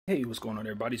Hey, what's going on,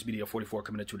 everybody? It's video 44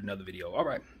 coming at you with another video. All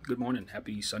right, good morning,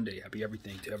 happy Sunday, happy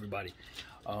everything to everybody.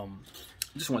 I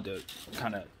just wanted to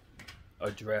kind of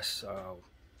address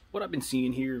what I've been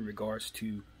seeing here in regards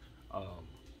to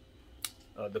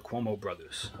the Cuomo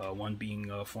brothers. One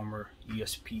being former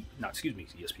ESPN,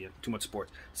 Too Much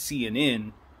Sports,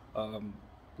 CNN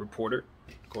reporter,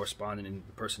 correspondent,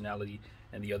 and personality,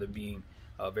 and the other being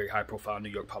a very high-profile New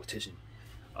York politician.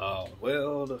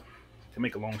 To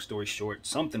make a long story short,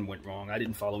 something went wrong. I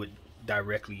didn't follow it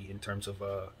directly in terms of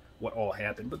what all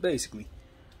happened, but basically,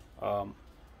 the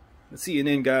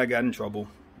CNN guy got in trouble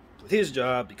with his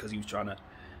job because he was trying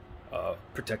to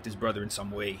protect his brother in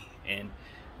some way, and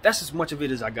that's as much of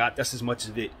it as I got. That's as much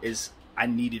of it as I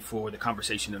needed for the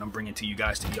conversation that I'm bringing to you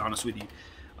guys, to be honest with you.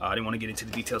 I didn't want to get into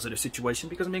the details of the situation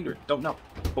because I'm ignorant, don't know.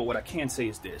 But what I can say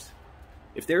is this.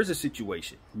 If there's a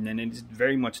situation, and it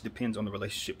very much depends on the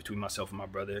relationship between myself and my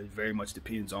brother, it very much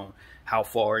depends on how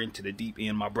far into the deep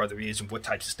end my brother is and what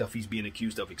types of stuff he's being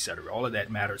accused of, etc. All of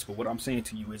that matters. But what I'm saying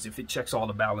to you is if it checks all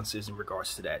the balances in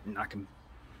regards to that, and I can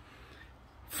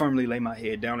firmly lay my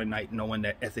head down at night knowing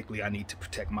that ethically I need to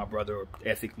protect my brother, or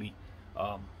ethically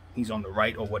he's on the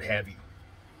right, or what have you.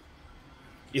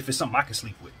 If it's something I can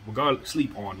sleep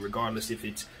on, regardless if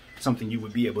it's something you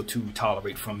would be able to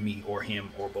tolerate from me or him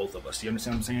or both of us. You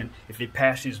understand what I'm saying? If it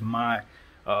passes my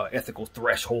ethical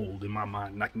threshold in my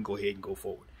mind, I can go ahead and go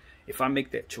forward. If I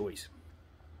make that choice,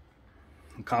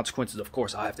 the consequences, of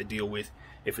course, I have to deal with.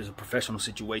 If it's a professional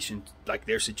situation like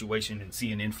their situation and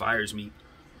CNN fires me,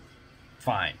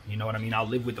 fine. You know what I mean? I'll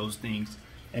live with those things.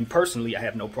 And personally, I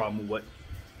have no problem with what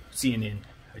CNN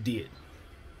did.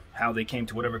 How they came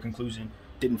to whatever conclusion,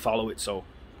 didn't follow it, so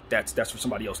that's for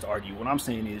somebody else to argue. What I'm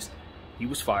saying is he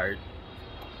was fired,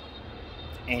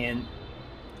 and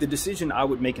the decision I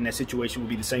would make in that situation would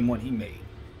be the same one he made.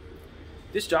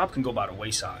 This job can go by the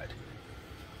wayside.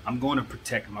 I'm going to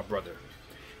protect my brother.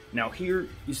 Now, here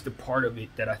is the part of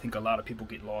it that I think a lot of people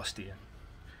get lost in,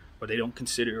 or they don't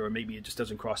consider, or maybe it just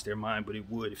doesn't cross their mind, but it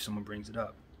would if someone brings it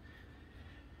up.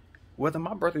 Whether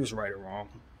my brother is right or wrong,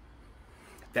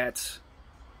 that's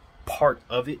part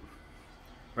of it,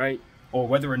 right? Or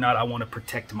whether or not I want to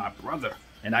protect my brother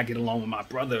and I get along with my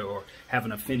brother or have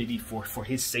an affinity for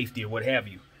his safety or what have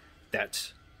you.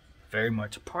 That's very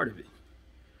much a part of it.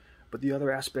 But the other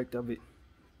aspect of it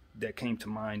that came to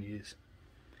mind is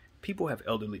people have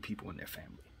elderly people in their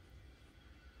family.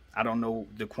 I don't know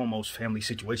the Cuomo's family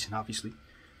situation, obviously,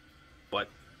 but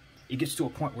it gets to a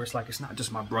point where it's like, it's not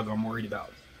just my brother I'm worried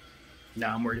about.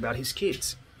 Now I'm worried about his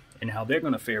kids and how they're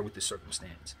going to fare with this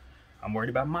circumstance. I'm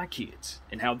worried about my kids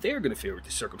and how they're going to fare with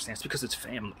this circumstance because it's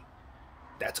family.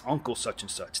 That's uncle such and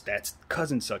such. That's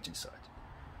cousin such and such.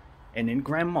 And then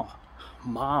grandma,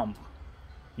 mom,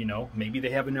 you know, maybe they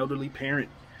have an elderly parent.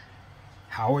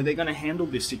 How are they going to handle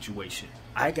this situation?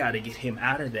 I got to get him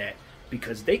out of that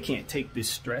because they can't take this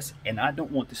stress, and I don't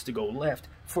want this to go left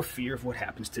for fear of what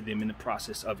happens to them in the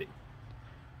process of it.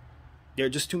 There are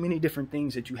just too many different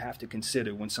things that you have to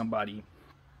consider when somebody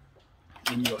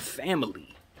in your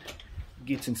family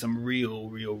gets in some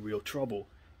real trouble,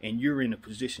 and you're in a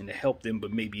position to help them,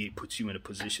 but maybe it puts you in a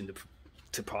position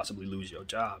to possibly lose your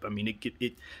job. I mean,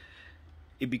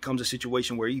 it becomes a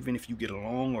situation where even if you get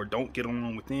along or don't get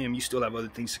along with them, you still have other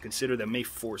things to consider that may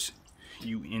force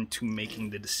you into making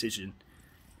the decision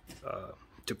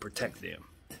to protect them.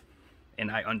 And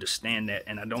I understand that,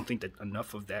 and I don't think that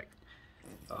enough of that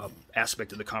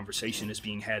aspect of the conversation is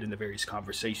being had in the various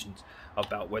conversations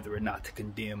about whether or not to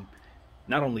condemn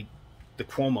not only the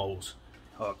Cuomos,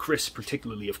 Chris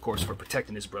particularly, of course, for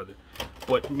protecting his brother,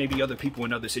 but maybe other people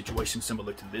in other situations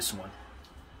similar to this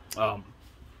one.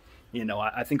 You know,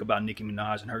 I think about Nicki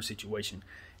Minaj and her situation.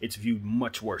 It's viewed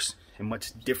much worse and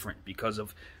much different because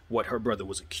of what her brother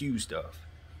was accused of.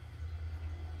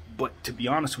 But to be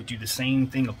honest with you, the same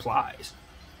thing applies.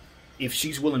 If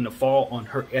she's willing to fall on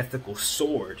her ethical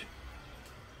sword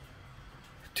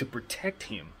to protect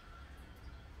him,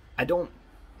 I don't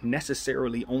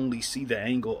necessarily only see the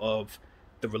angle of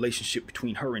the relationship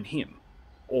between her and him,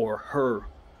 or her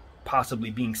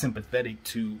possibly being sympathetic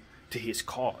to his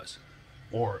cause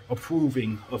or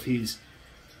approving of his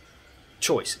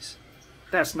choices.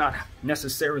 That's not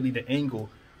necessarily the angle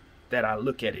that I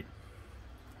look at it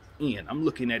in. I'm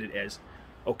looking at it as,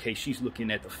 okay, she's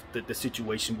looking at the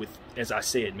situation with, as I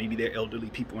said, maybe they're elderly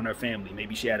people in her family.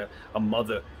 Maybe she had a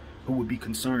mother who would be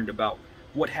concerned about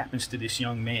what happens to this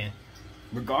young man.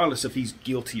 Regardless if he's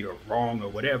guilty or wrong or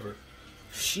whatever,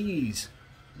 she's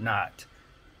not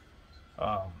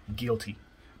guilty,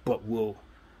 but will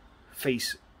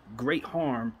face great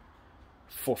harm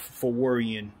for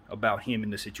worrying about him in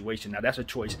the situation. Now, that's a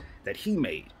choice that he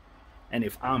made. And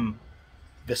if I'm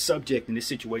the subject in this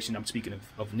situation, I'm speaking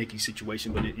of Nikki's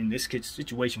situation, but in this kid's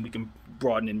situation, we can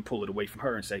broaden it and pull it away from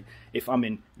her and say, if I'm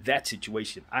in that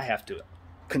situation, I have to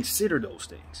consider those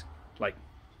things. Like,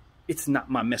 it's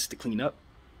not my mess to clean up.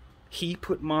 He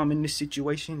put mom in this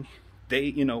situation. They,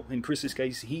 you know, in Chris's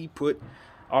case, he put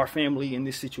our family in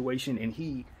this situation, and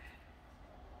he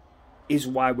is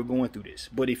why we're going through this.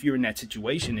 But if you're in that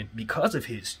situation and because of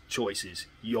his choices,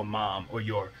 your mom or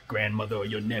your grandmother or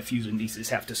your nephews and nieces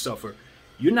have to suffer,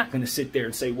 you're not going to sit there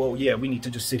and say, well, yeah, we need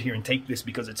to just sit here and take this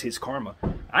because it's his karma.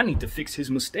 I need to fix his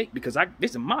mistake because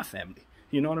this is my family.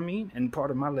 You know what I mean? And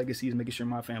part of my legacy is making sure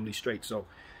my family's straight. So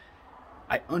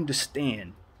I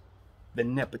understand the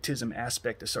nepotism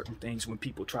aspect of certain things when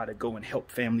people try to go and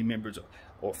help family members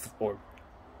or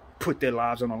put their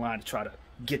lives on the line to try to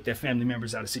get their family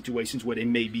members out of situations where they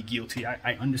may be guilty.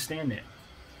 I understand that,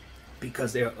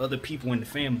 because there are other people in the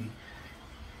family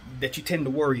that you tend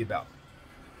to worry about.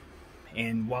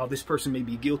 And while this person may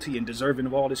be guilty and deserving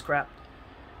of all this crap,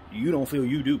 you don't feel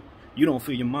you do. You don't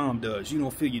feel your mom does. You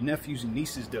don't feel your nephews and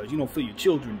nieces does. You don't feel your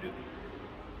children do.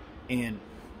 And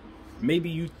maybe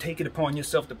you take it upon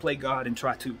yourself to play God and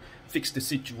try to fix the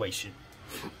situation.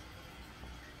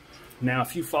 Now,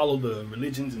 if you follow the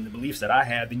religions and the beliefs that I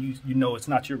have, then you know it's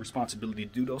not your responsibility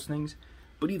to do those things.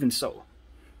 But even so,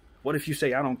 what if you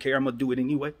say, I don't care, I'm going to do it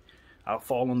anyway? I'll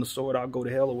fall on the sword, I'll go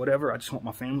to hell or whatever. I just want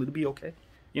my family to be okay.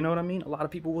 You know what I mean? A lot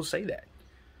of people will say that.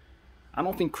 I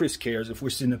don't think Chris cares if we're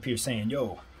sitting up here saying,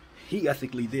 yo, he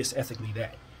ethically this, ethically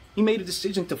that. He made a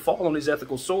decision to fall on his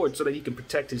ethical sword so that he can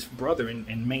protect his brother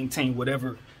and maintain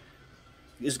whatever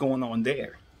is going on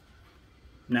there.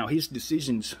 Now, his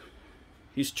decisions,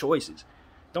 his choices,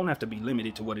 don't have to be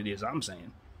limited to what it is I'm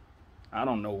saying. I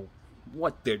don't know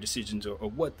what their decisions are or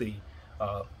what the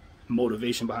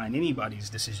motivation behind anybody's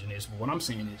decision is. But what I'm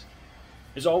saying is,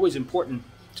 it's always important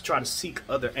to try to seek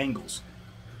other angles,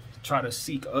 to try to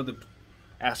seek other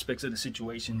aspects of the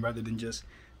situation rather than just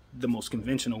the most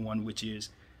conventional one, which is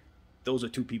those are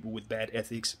two people with bad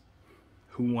ethics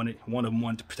who one of them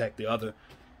wanted to protect the other.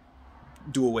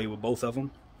 Do away with both of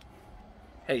them.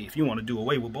 Hey, if you want to do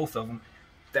away with both of them,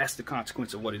 that's the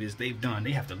consequence of what it is they've done.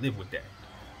 They have to live with that.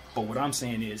 But what I'm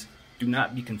saying is, do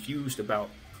not be confused about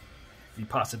the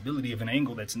possibility of an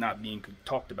angle that's not being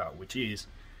talked about, which is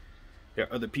there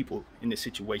are other people in this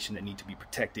situation that need to be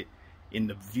protected in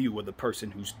the view of the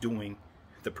person who's doing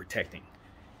the protecting.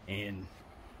 And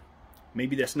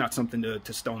maybe that's not something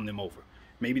to stone them over.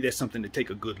 Maybe that's something to take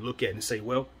a good look at and say,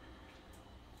 well,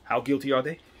 how guilty are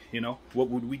they? You know, what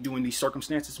would we do in these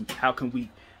circumstances? How can we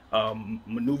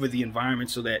maneuver the environment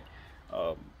so that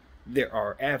there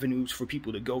are avenues for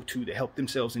people to go to help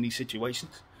themselves in these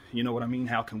situations? You know what I mean?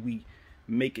 How can we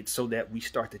make it so that we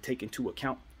start to take into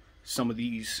account some of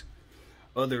these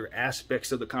other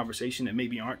aspects of the conversation that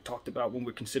maybe aren't talked about when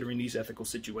we're considering these ethical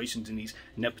situations and these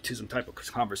nepotism type of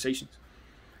conversations,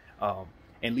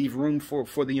 and leave room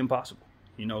for the impossible.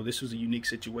 You know, this was a unique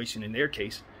situation in their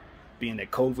case, being that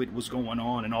COVID was going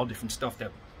on and all different stuff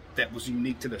that was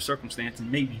unique to their circumstance, and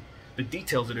maybe the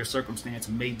details of their circumstance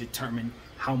may determine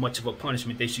how much of a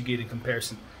punishment they should get in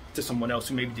comparison to someone else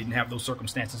who maybe didn't have those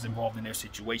circumstances involved in their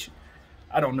situation.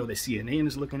 I don't know that CNN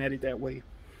is looking at it that way.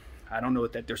 I don't know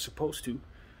that they're supposed to,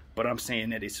 but I'm saying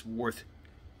that it's worth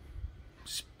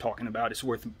talking about. It's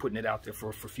worth putting it out there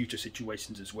for future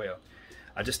situations as well.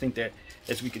 I just think that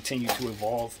as we continue to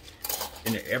evolve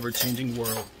in an ever-changing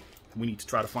world, we need to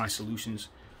try to find solutions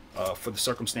for the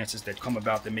circumstances that come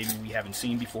about that maybe we haven't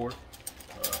seen before,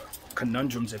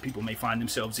 conundrums that people may find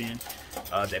themselves in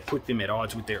that put them at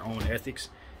odds with their own ethics,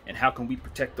 and how can we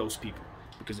protect those people?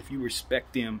 Because if you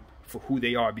respect them for who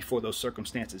they are before those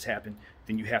circumstances happen,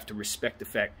 then you have to respect the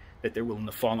fact that they're willing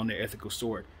to fall on their ethical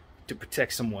sword to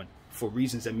protect someone for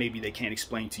reasons that maybe they can't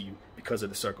explain to you because of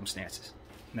the circumstances.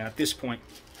 Now, at this point,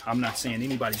 I'm not saying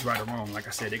anybody's right or wrong. Like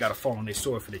I said, they got to fall on their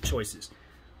sword for their choices.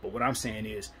 But what I'm saying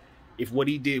is, if what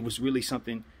he did was really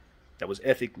something that was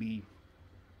ethically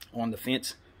on the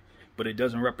fence, but it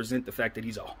doesn't represent the fact that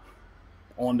he's a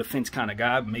on the fence kind of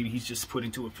guy, maybe he's just put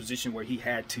into a position where he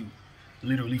had to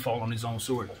literally fall on his own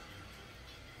sword,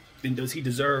 then does he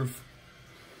deserve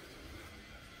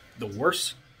the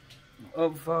worst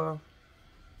of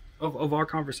our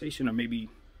conversation? Or maybe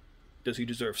does he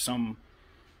deserve some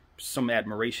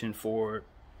admiration for,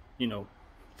 you know,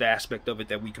 the aspect of it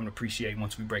that we can appreciate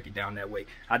once we break it down that way?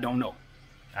 I don't know.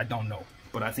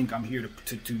 But I think I'm here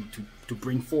to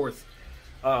bring forth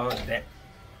that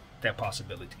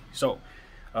possibility. So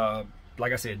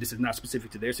like I said, this is not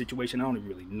specific to their situation. I don't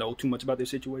really know too much about their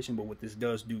situation, but what this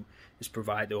does do is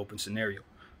provide the open scenario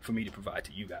for me to provide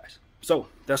to you guys. So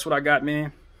that's what I got,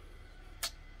 man.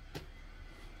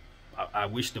 I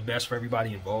wish the best for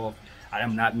everybody involved. I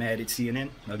am not mad at CNN.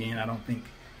 Again, I don't think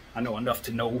I know enough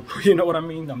to know, you know what I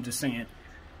mean? I'm just saying,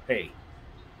 hey,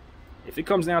 if it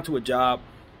comes down to a job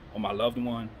or my loved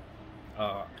one,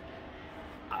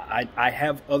 I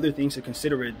have other things to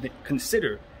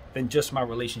consider than just my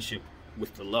relationship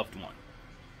with the loved one,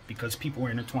 because people are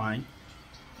intertwined,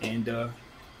 and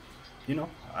you know,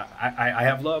 I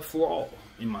have love for all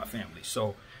in my family.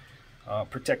 So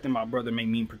protecting my brother may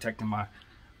mean protecting my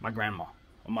grandma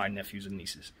or my nephews and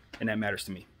nieces, and that matters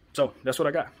to me. So that's what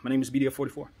I got. My name is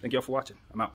BDF44. Thank y'all for watching. I'm out.